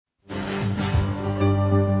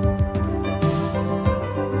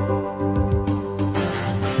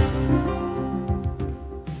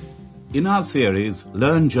In our series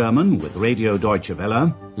Learn German with Radio Deutsche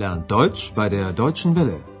Welle, Lernt Deutsch bei der Deutschen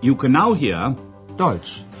Welle. you can now hear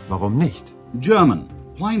Deutsch, warum nicht? German,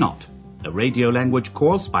 Why Not? A radio language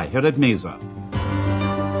course by Herrad Meese.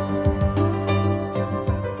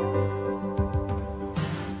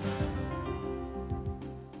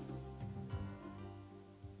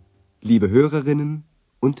 Liebe Hörerinnen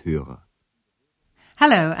und Hörer.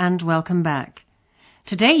 Hello and welcome back.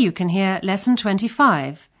 Today you can hear Lesson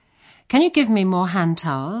 25. Can you give me more hand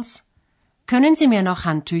towels? Können Sie mir noch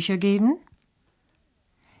Handtücher geben?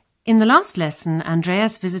 In the last lesson,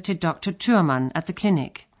 Andreas visited Dr. Thürmann at the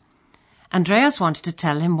clinic. Andreas wanted to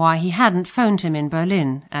tell him why he hadn't phoned him in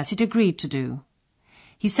Berlin, as he'd agreed to do.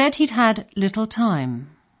 He said he'd had little time.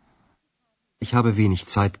 Ich habe wenig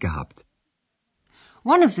Zeit gehabt.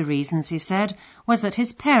 One of the reasons, he said, was that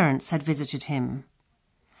his parents had visited him.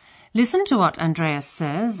 Listen to what Andreas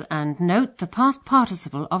says and note the past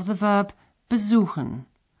participle of the verb besuchen.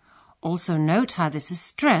 Also note how this is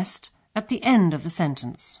stressed at the end of the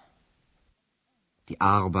sentence. Die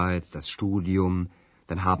Arbeit, das Studium,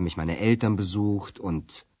 dann haben mich meine Eltern besucht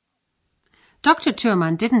und... Dr.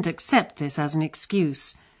 Thürmann didn't accept this as an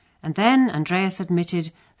excuse, and then Andreas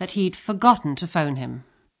admitted that he'd forgotten to phone him.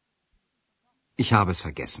 Ich habe es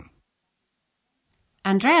vergessen.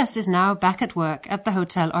 Andreas is now back at work at the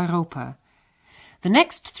Hotel Europa. The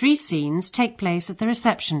next 3 scenes take place at the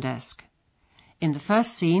reception desk. In the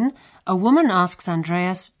first scene, a woman asks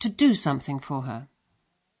Andreas to do something for her.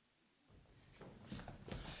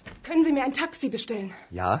 Können Sie mir ein Taxi bestellen?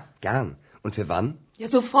 Ja, gern. Und für wann? Ja,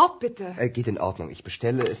 sofort bitte. Geht in Ordnung. Ich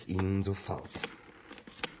bestelle es Ihnen sofort.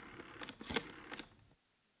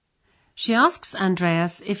 She asks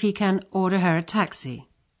Andreas if he can order her a taxi.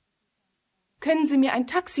 Können Sie mir ein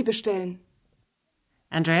Taxi bestellen?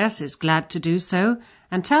 Andreas is glad to do so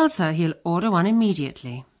and tells her he'll order one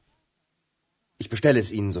immediately. Ich bestelle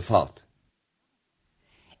es Ihnen sofort.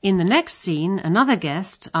 In the next scene, another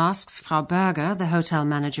guest asks Frau Berger, the hotel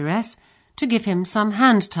manageress, to give him some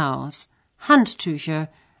hand towels, Handtücher,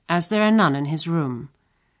 as there are none in his room.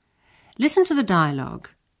 Listen to the dialogue.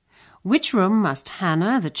 Which room must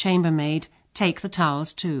Hannah, the chambermaid, take the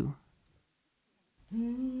towels to?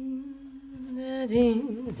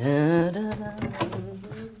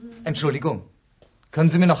 Entschuldigung, können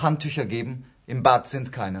Sie mir noch Handtücher geben? Im Bad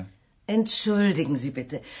sind keine. Entschuldigen Sie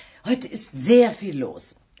bitte, heute ist sehr viel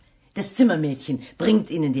los. Das Zimmermädchen bringt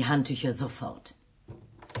Ihnen die Handtücher sofort.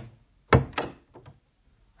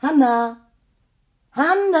 Hanna!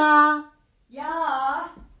 Hanna! Ja.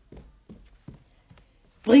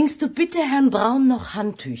 Bringst du bitte Herrn Braun noch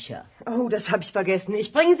Handtücher? Oh, das habe ich vergessen.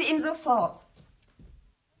 Ich bringe sie ihm sofort.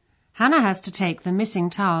 Hannah has to take the missing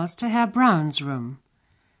towels to Herr Brown's room.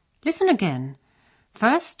 Listen again.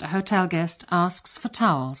 First, a hotel guest asks for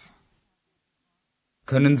towels.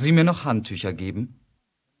 Können Sie mir noch Handtücher geben?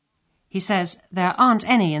 He says there aren't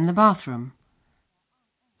any in the bathroom.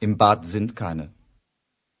 Im Bad sind keine.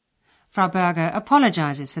 Frau Berger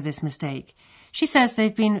apologizes for this mistake. She says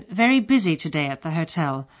they've been very busy today at the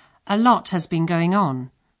hotel. A lot has been going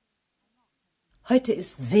on. Heute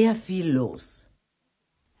ist sehr viel los.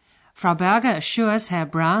 Frau Berger assures Herr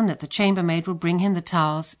Brown that the chambermaid will bring him the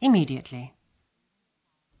towels immediately.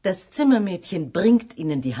 Das Zimmermädchen bringt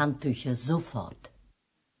Ihnen die Handtücher sofort.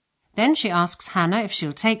 Then she asks Hannah if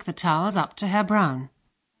she'll take the towels up to Herr Brown.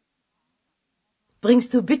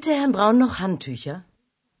 Bringst du bitte Herrn Braun noch Handtücher?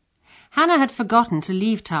 Hannah had forgotten to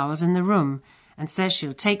leave towels in the room and says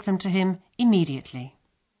she'll take them to him immediately.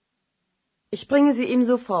 Ich bringe sie ihm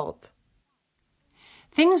sofort.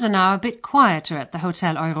 Things are now a bit quieter at the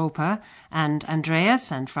Hotel Europa, and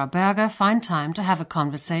Andreas and Frau Berger find time to have a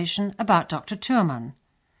conversation about Dr. Thürmann.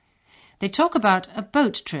 They talk about a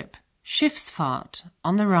boat trip, Schiffsfahrt,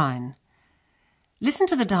 on the Rhine. Listen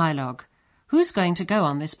to the dialogue. Who's going to go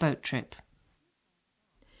on this boat trip?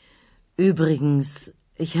 Übrigens,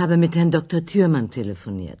 ich habe mit Herrn Dr. Thürmann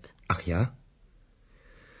telefoniert. Ach ja?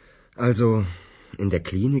 Also, in der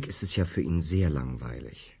Klinik ist es ja für ihn sehr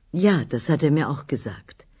langweilig. Ja, das hat er mir auch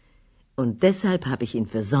gesagt. Und deshalb habe ich ihn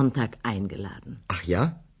für Sonntag eingeladen. Ach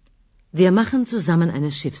ja? Wir machen zusammen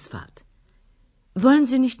eine Schiffsfahrt. Wollen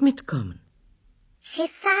Sie nicht mitkommen?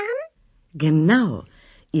 Schiff fahren? Genau.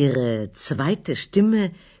 Ihre zweite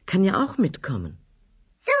Stimme kann ja auch mitkommen.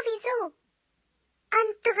 Sowieso.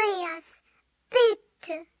 Andreas,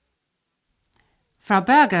 bitte. Frau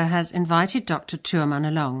Berger has invited Dr. Thürmann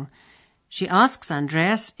along. She asks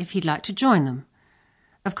Andreas if he'd like to join them.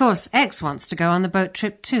 Of course, X wants to go on the boat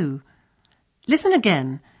trip too. Listen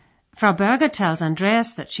again. Frau Berger tells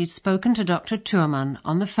Andreas that she's spoken to Dr. Thürmann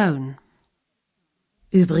on the phone.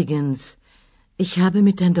 Übrigens, Ich habe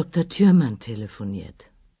mit Herrn Dr. Thürmann telefoniert.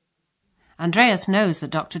 Andreas knows that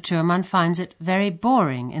Dr. Thürmann finds it very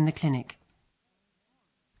boring in the clinic.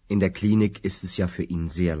 In der Klinik ist es ja für ihn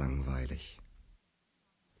sehr langweilig.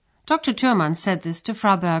 Dr. Thürmann said this to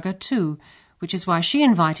Frau Berger too, which is why she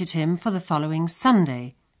invited him for the following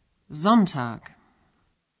Sunday, Sonntag.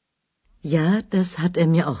 Ja, das hat er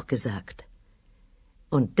mir auch gesagt.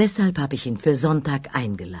 Und deshalb habe ich ihn für Sonntag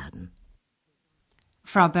eingeladen.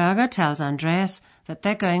 Frau Berger tells Andreas that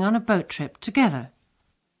they're going on a boat trip together.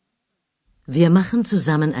 Wir machen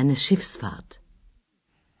zusammen eine Schiffsfahrt.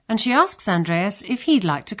 And she asks Andreas if he'd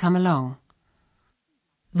like to come along.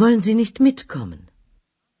 Wollen Sie nicht mitkommen?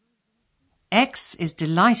 X is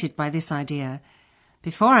delighted by this idea.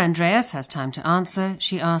 Before Andreas has time to answer,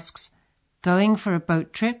 she asks, going for a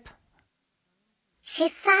boat trip?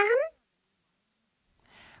 Schiff fahren?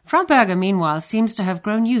 Frau Berger, meanwhile, seems to have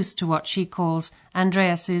grown used to what she calls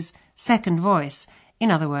Andreas's second voice, in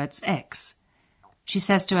other words, X. She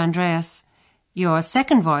says to Andreas, your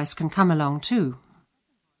second voice can come along too.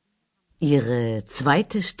 Ihre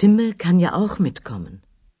zweite Stimme kann ja auch mitkommen.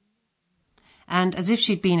 And as if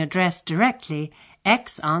she'd been addressed directly,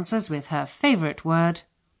 X answers with her favourite word,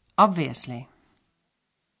 obviously.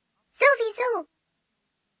 Sowieso.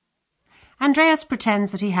 Andreas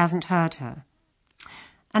pretends that he hasn't heard her.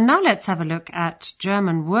 And now let's have a look at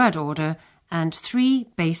German word order and 3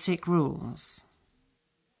 basic rules.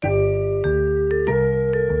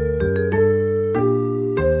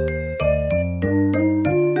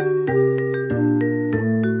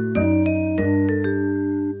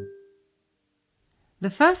 The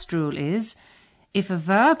first rule is, if a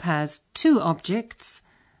verb has 2 objects,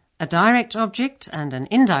 a direct object and an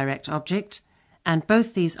indirect object, and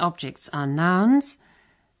both these objects are nouns,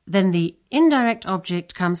 then the indirect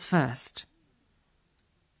object comes first.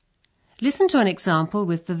 Listen to an example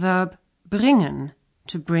with the verb bringen,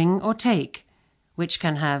 to bring or take, which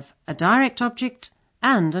can have a direct object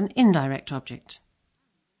and an indirect object.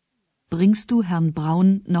 Bringst du Herrn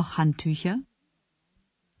Braun noch Handtücher?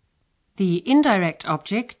 The indirect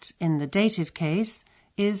object in the dative case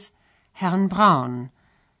is Herrn Braun.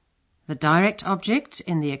 The direct object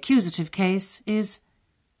in the accusative case is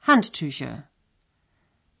Handtücher.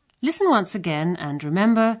 Listen once again and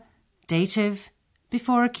remember dative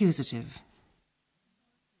before accusative.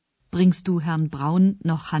 Bringst du Herrn Braun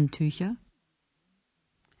noch Handtücher?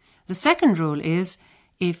 The second rule is,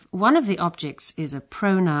 if one of the objects is a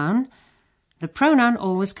pronoun, the pronoun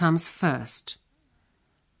always comes first.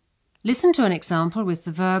 Listen to an example with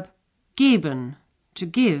the verb geben, to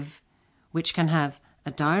give, which can have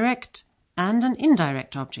a direct and an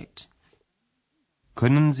indirect object.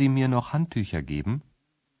 Können Sie mir noch Handtücher geben?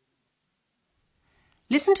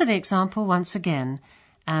 Listen to the example once again,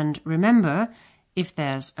 and remember, if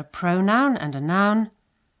there's a pronoun and a noun,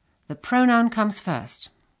 the pronoun comes first.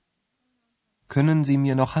 Können Sie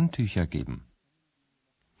mir noch Handtücher geben?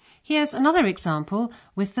 Here's another example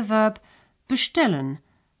with the verb bestellen,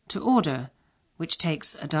 to order, which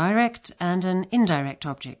takes a direct and an indirect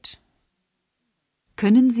object.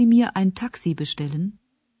 Können Sie mir ein Taxi bestellen?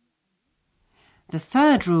 The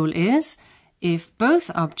third rule is, if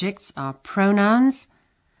both objects are pronouns,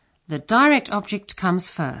 the direct object comes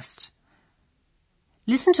first.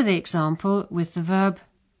 Listen to the example with the verb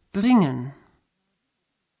bringen.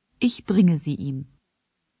 Ich bringe sie ihm.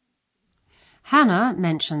 Hannah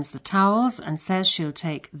mentions the towels and says she'll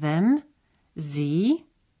take them, sie,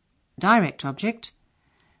 direct object,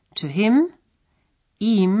 to him,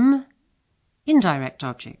 ihm, indirect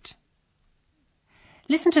object.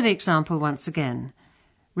 Listen to the example once again.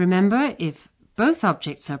 Remember, if both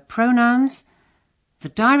objects are pronouns, the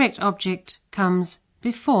direct object comes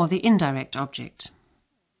before the indirect object.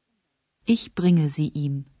 Ich bringe sie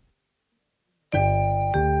ihm.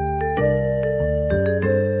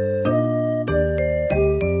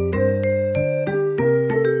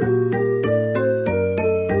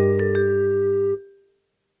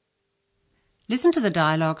 Listen to the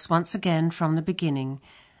dialogues once again from the beginning,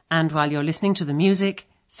 and while you're listening to the music,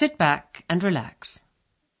 sit back and relax.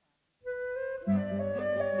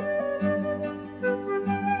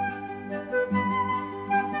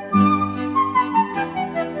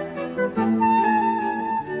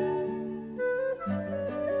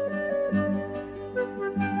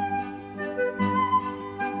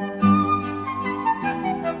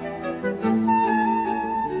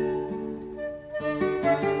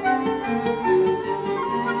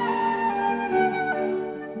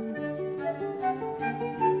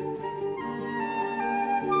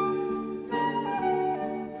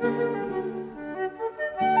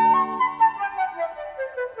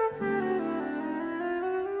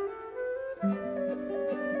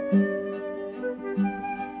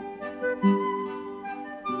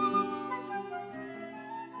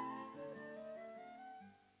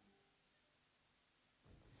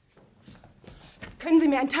 Können Sie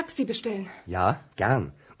mir ein Taxi bestellen? Ja,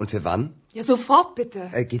 gern. Und für wann? Ja, sofort bitte.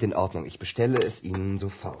 Geht in Ordnung. Ich bestelle es Ihnen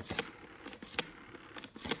sofort.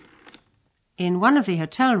 In one of the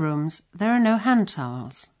hotel rooms, there are no hand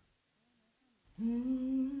towels.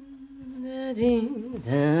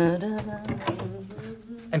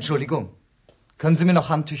 Entschuldigung. Können Sie mir noch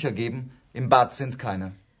Handtücher geben? Im Bad sind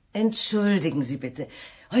keine. Entschuldigen Sie bitte.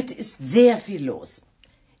 Heute ist sehr viel los.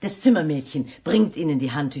 Das Zimmermädchen bringt Ihnen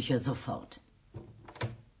die Handtücher sofort.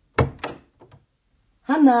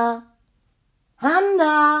 Hanna!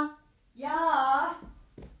 Hanna! Ja.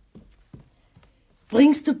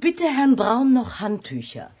 Bringst du bitte Herrn Braun noch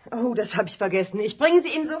Handtücher? Oh, das habe ich vergessen. Ich bringe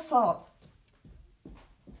sie ihm sofort.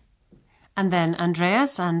 And then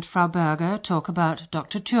Andreas and Frau Berger talk about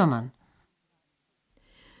Dr. Thürmann.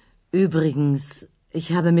 Übrigens,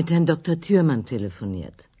 ich habe mit Herrn Dr. Thürmann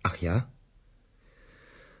telefoniert. Ach ja?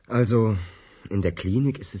 Also, in der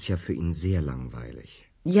Klinik ist es ja für ihn sehr langweilig.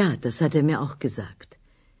 Ja, das hat er mir auch gesagt.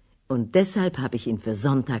 Und deshalb habe ich ihn für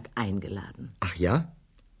Sonntag eingeladen. Ach ja?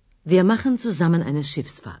 Wir machen zusammen eine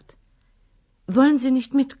Schiffsfahrt. Wollen Sie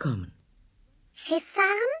nicht mitkommen? Schiff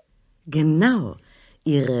fahren? Genau.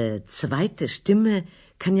 Ihre zweite Stimme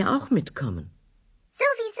kann ja auch mitkommen.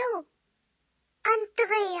 Sowieso.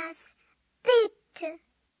 Andreas, bitte.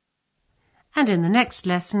 And in the next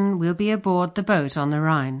lesson, we'll be aboard the boat on the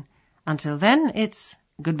Rhine. Until then, it's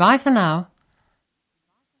goodbye for now.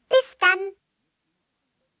 Bis dann.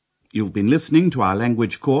 You've been listening to our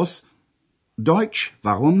language course, Deutsch,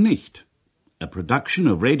 warum nicht? A production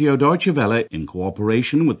of Radio Deutsche Welle in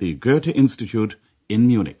cooperation with the Goethe Institute in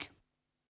Munich.